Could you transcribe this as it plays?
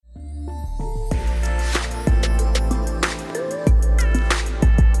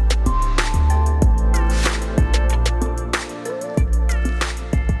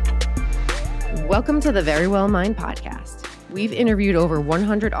Welcome to the Very Well Mind podcast. We've interviewed over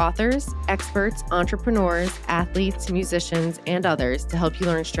 100 authors, experts, entrepreneurs, athletes, musicians, and others to help you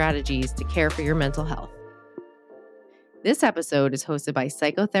learn strategies to care for your mental health. This episode is hosted by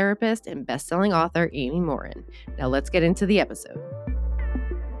psychotherapist and best-selling author Amy Morin. Now let's get into the episode.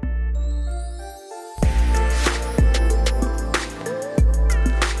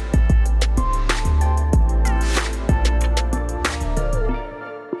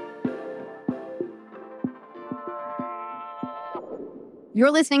 You're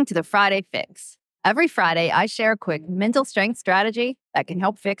listening to the Friday Fix. Every Friday, I share a quick mental strength strategy that can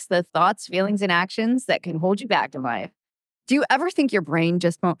help fix the thoughts, feelings, and actions that can hold you back in life. Do you ever think your brain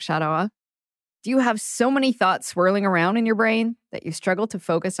just won't shut off? Do you have so many thoughts swirling around in your brain that you struggle to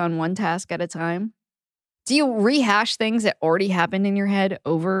focus on one task at a time? Do you rehash things that already happened in your head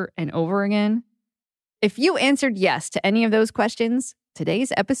over and over again? If you answered yes to any of those questions,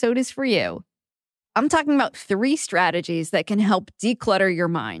 today's episode is for you. I'm talking about 3 strategies that can help declutter your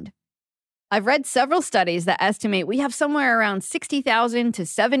mind. I've read several studies that estimate we have somewhere around 60,000 to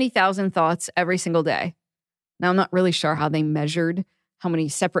 70,000 thoughts every single day. Now, I'm not really sure how they measured how many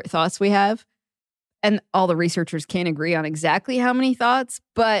separate thoughts we have, and all the researchers can't agree on exactly how many thoughts,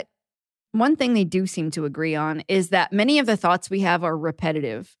 but one thing they do seem to agree on is that many of the thoughts we have are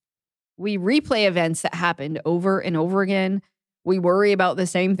repetitive. We replay events that happened over and over again. We worry about the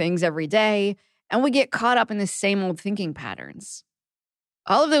same things every day. And we get caught up in the same old thinking patterns.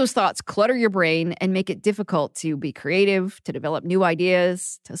 All of those thoughts clutter your brain and make it difficult to be creative, to develop new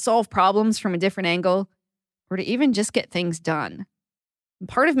ideas, to solve problems from a different angle, or to even just get things done.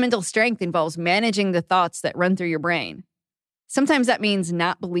 Part of mental strength involves managing the thoughts that run through your brain. Sometimes that means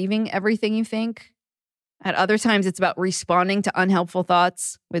not believing everything you think. At other times, it's about responding to unhelpful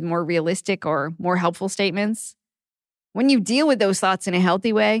thoughts with more realistic or more helpful statements. When you deal with those thoughts in a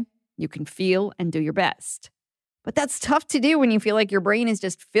healthy way, you can feel and do your best. But that's tough to do when you feel like your brain is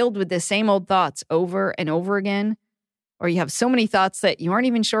just filled with the same old thoughts over and over again, or you have so many thoughts that you aren't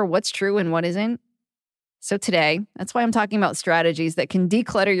even sure what's true and what isn't. So today, that's why I'm talking about strategies that can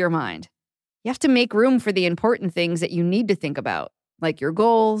declutter your mind. You have to make room for the important things that you need to think about, like your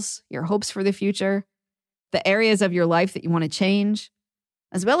goals, your hopes for the future, the areas of your life that you want to change,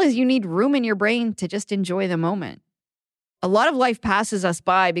 as well as you need room in your brain to just enjoy the moment. A lot of life passes us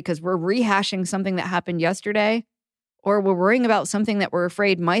by because we're rehashing something that happened yesterday, or we're worrying about something that we're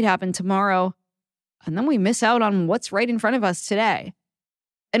afraid might happen tomorrow, and then we miss out on what's right in front of us today.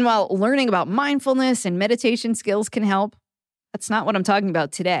 And while learning about mindfulness and meditation skills can help, that's not what I'm talking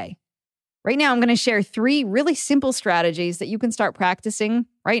about today. Right now, I'm going to share 3 really simple strategies that you can start practicing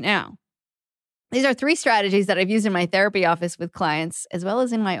right now. These are 3 strategies that I've used in my therapy office with clients, as well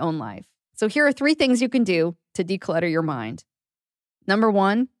as in my own life. So here are 3 things you can do to declutter your mind. Number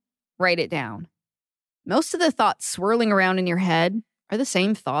 1, write it down. Most of the thoughts swirling around in your head are the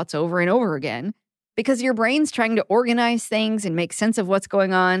same thoughts over and over again because your brain's trying to organize things and make sense of what's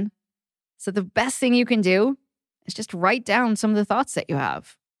going on. So the best thing you can do is just write down some of the thoughts that you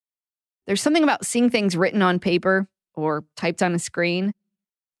have. There's something about seeing things written on paper or typed on a screen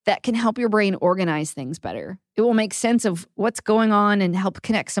that can help your brain organize things better. It will make sense of what's going on and help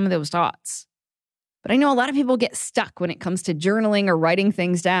connect some of those dots. But I know a lot of people get stuck when it comes to journaling or writing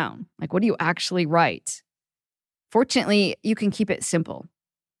things down. Like, what do you actually write? Fortunately, you can keep it simple.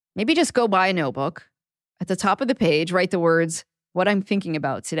 Maybe just go buy a notebook. At the top of the page, write the words, "What I'm thinking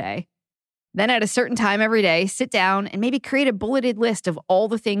about today." Then at a certain time every day, sit down and maybe create a bulleted list of all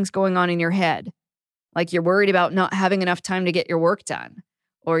the things going on in your head. Like you're worried about not having enough time to get your work done,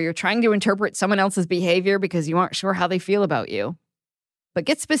 or you're trying to interpret someone else's behavior because you aren't sure how they feel about you. But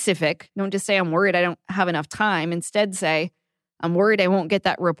get specific. Don't just say, "I'm worried I don't have enough time." Instead say, "I'm worried I won't get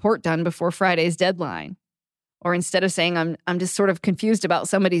that report done before Friday's deadline." Or instead of saying, I'm just sort of confused about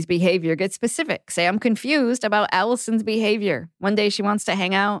somebody's behavior, get specific. Say, "I'm confused about Allison's behavior. One day she wants to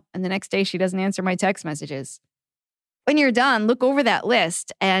hang out, and the next day she doesn't answer my text messages." When you're done, look over that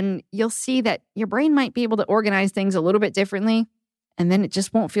list, and you'll see that your brain might be able to organize things a little bit differently, and then it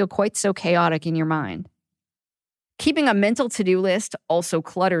just won't feel quite so chaotic in your mind. Keeping a mental to-do list also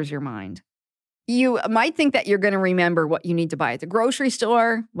clutters your mind. You might think that you're going to remember what you need to buy at the grocery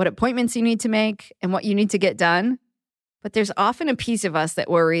store, what appointments you need to make, and what you need to get done. But there's often a piece of us that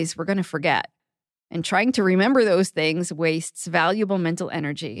worries we're going to forget. And trying to remember those things wastes valuable mental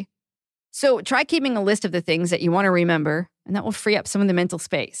energy. So try keeping a list of the things that you want to remember, and that will free up some of the mental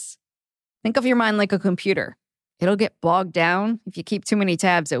space. Think of your mind like a computer. It'll get bogged down if you keep too many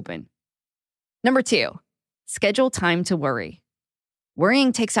tabs open. Number 2, schedule time to worry.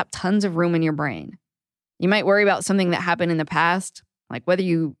 Worrying takes up tons of room in your brain. You might worry about something that happened in the past, like whether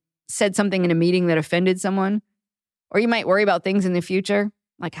you said something in a meeting that offended someone. Or you might worry about things in the future,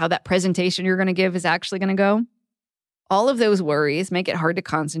 like how that presentation you're going to give is actually going to go. All of those worries make it hard to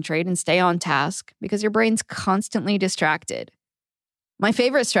concentrate and stay on task because your brain's constantly distracted. My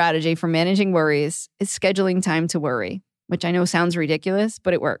favorite strategy for managing worries is scheduling time to worry, which I know sounds ridiculous,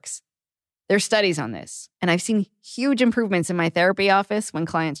 but it works. There's studies on this, and I've seen huge improvements in my therapy office when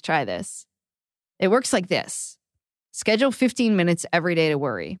clients try this. It works like this. Schedule 15 minutes every day to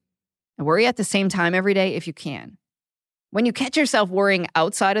worry, and worry at the same time every day if you can. When you catch yourself worrying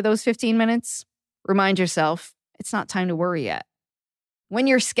outside of those 15 minutes, remind yourself it's not time to worry yet. When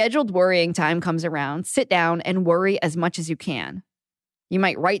your scheduled worrying time comes around, sit down and worry as much as you can. You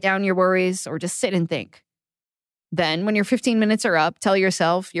might write down your worries or just sit and think. Then, when your 15 minutes are up, tell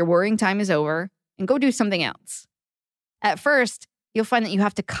yourself your worrying time is over and go do something else. At first, you'll find that you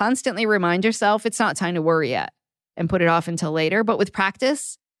have to constantly remind yourself it's not time to worry yet and put it off until later. But with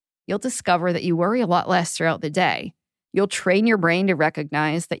practice, you'll discover that you worry a lot less throughout the day. You'll train your brain to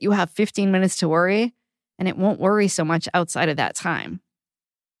recognize that you have 15 minutes to worry, and it won't worry so much outside of that time.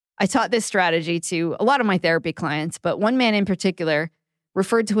 I taught this strategy to a lot of my therapy clients, but one man in particular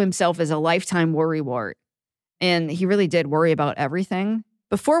referred to himself as a lifetime worrywart. And he really did worry about everything.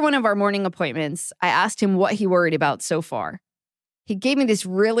 Before one of our morning appointments, I asked him what he worried about so far. He gave me this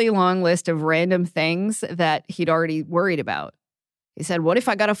really long list of random things that he'd already worried about. He said, what if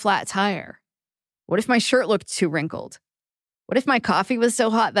I got a flat tire? What if my shirt looked too wrinkled? What if my coffee was so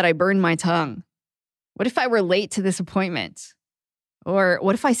hot that I burned my tongue? What if I were late to this appointment? Or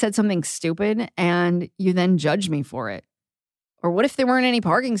what if I said something stupid and you then judged me for it? Or what if there weren't any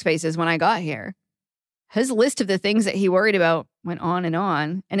parking spaces when I got here? His list of the things that he worried about went on,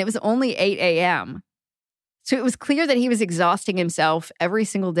 and it was only 8 a.m. So it was clear that he was exhausting himself every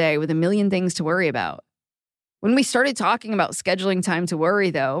single day with a million things to worry about. When we started talking about scheduling time to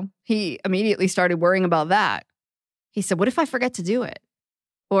worry, though, he immediately started worrying about that. He said, what if I forget to do it?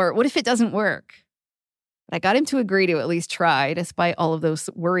 Or what if it doesn't work? But I got him to agree to at least try, despite all of those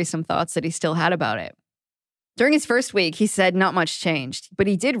worrisome thoughts that he still had about it. During his first week, he said not much changed, but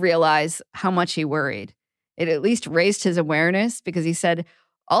he did realize how much he worried. It at least raised his awareness because he said,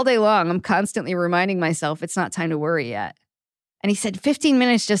 all day long, I'm constantly reminding myself it's not time to worry yet. And he said, 15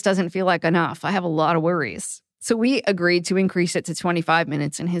 minutes just doesn't feel like enough. I have a lot of worries. So we agreed to increase it to 25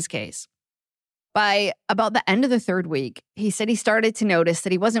 minutes in his case. By about the end of the third week, he said he started to notice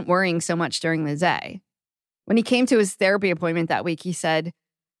that he wasn't worrying so much during the day. When he came to his therapy appointment that week, he said,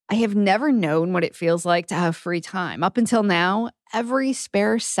 I have never known what it feels like to have free time. Up until now, every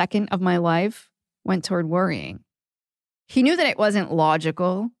spare second of my life went toward worrying. He knew that it wasn't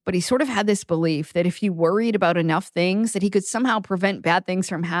logical, but he sort of had this belief that if he worried about enough things, that he could somehow prevent bad things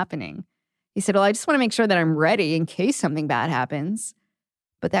from happening. He said, well, I just want to make sure that I'm ready in case something bad happens.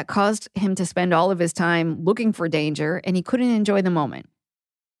 But that caused him to spend all of his time looking for danger, and he couldn't enjoy the moment.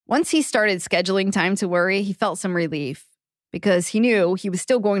 Once he started scheduling time to worry, he felt some relief because he knew he was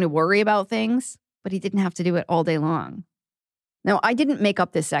still going to worry about things, but he didn't have to do it all day long. Now, I didn't make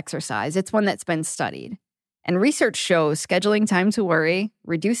up this exercise. It's one that's been studied. And research shows scheduling time to worry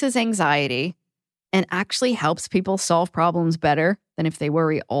reduces anxiety and actually helps people solve problems better than if they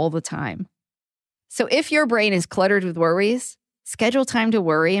worry all the time. So if your brain is cluttered with worries, schedule time to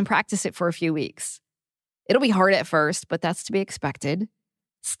worry and practice it for a few weeks. It'll be hard at first, but that's to be expected.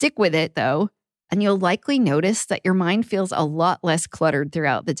 Stick with it, though, and you'll likely notice that your mind feels a lot less cluttered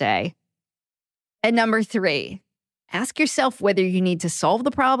throughout the day. And number 3, ask yourself whether you need to solve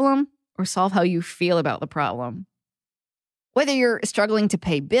the problem or solve how you feel about the problem. Whether you're struggling to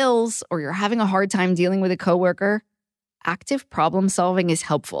pay bills or you're having a hard time dealing with a coworker, active problem solving is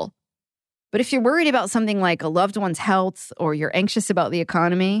helpful. But if you're worried about something like a loved one's health or you're anxious about the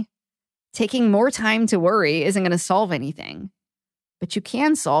economy, taking more time to worry isn't going to solve anything. But you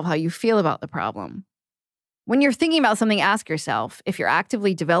can solve how you feel about the problem. When you're thinking about something, ask yourself if you're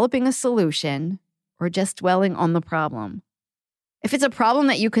actively developing a solution or just dwelling on the problem. If it's a problem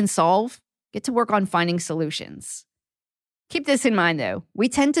that you can solve, get to work on finding solutions. Keep this in mind, though. We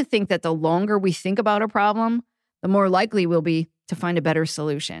tend to think that the longer we think about a problem, the more likely we'll be to find a better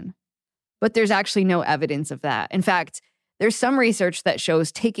solution. But there's actually no evidence of that. In fact, there's some research that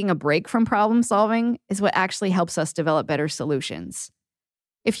shows taking a break from problem solving is what actually helps us develop better solutions.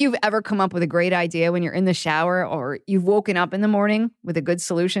 If you've ever come up with a great idea when you're in the shower or you've woken up in the morning with a good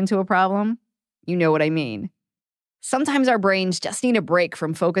solution to a problem, you know what I mean. Sometimes our brains just need a break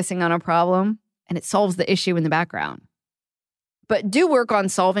from focusing on a problem, and it solves the issue in the background. But do work on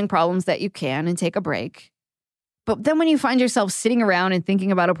solving problems that you can and take a break. But then when you find yourself sitting around and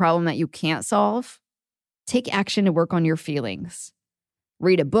thinking about a problem that you can't solve, take action to work on your feelings.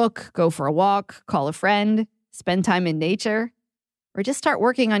 Read a book, go for a walk, call a friend, spend time in nature, or just start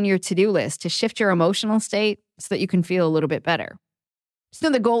working on your to-do list to shift your emotional state so that you can feel a little bit better. So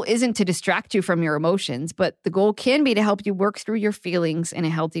the goal isn't to distract you from your emotions, but the goal can be to help you work through your feelings in a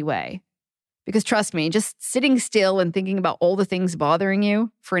healthy way. Because trust me, just sitting still and thinking about all the things bothering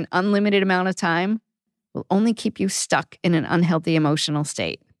you for an unlimited amount of time will only keep you stuck in an unhealthy emotional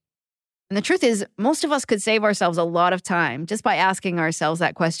state. And the truth is, most of us could save ourselves a lot of time just by asking ourselves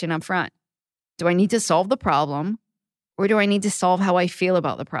that question up front. Do I need to solve the problem, or do I need to solve how I feel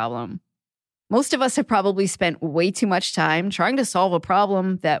about the problem? Most of us have probably spent way too much time trying to solve a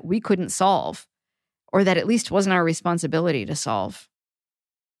problem that we couldn't solve, or that at least wasn't our responsibility to solve.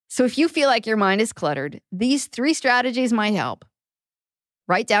 So if you feel like your mind is cluttered, these 3 strategies might help.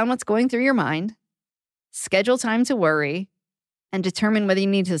 Write down what's going through your mind, schedule time to worry, and determine whether you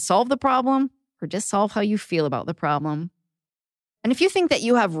need to solve the problem or just solve how you feel about the problem. And if you think that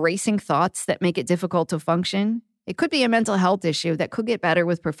you have racing thoughts that make it difficult to function, it could be a mental health issue that could get better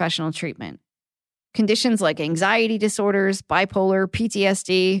with professional treatment. Conditions like anxiety disorders, bipolar,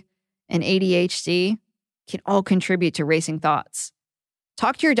 PTSD, and ADHD can all contribute to racing thoughts.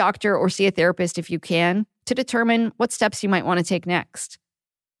 Talk to your doctor or see a therapist if you can to determine what steps you might want to take next.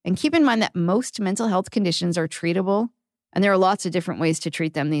 And keep in mind that most mental health conditions are treatable, and there are lots of different ways to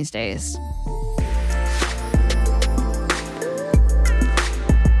treat them these days.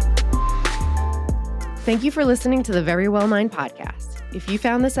 Thank you for listening to the Very Well Mind podcast. If you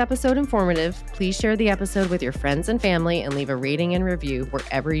found this episode informative, please share the episode with your friends and family and leave a rating and review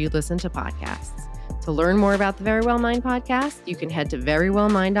wherever you listen to podcasts. To learn more about the Very Well Mind podcast, you can head to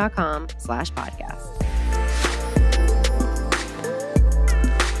verywellmind.com/podcast.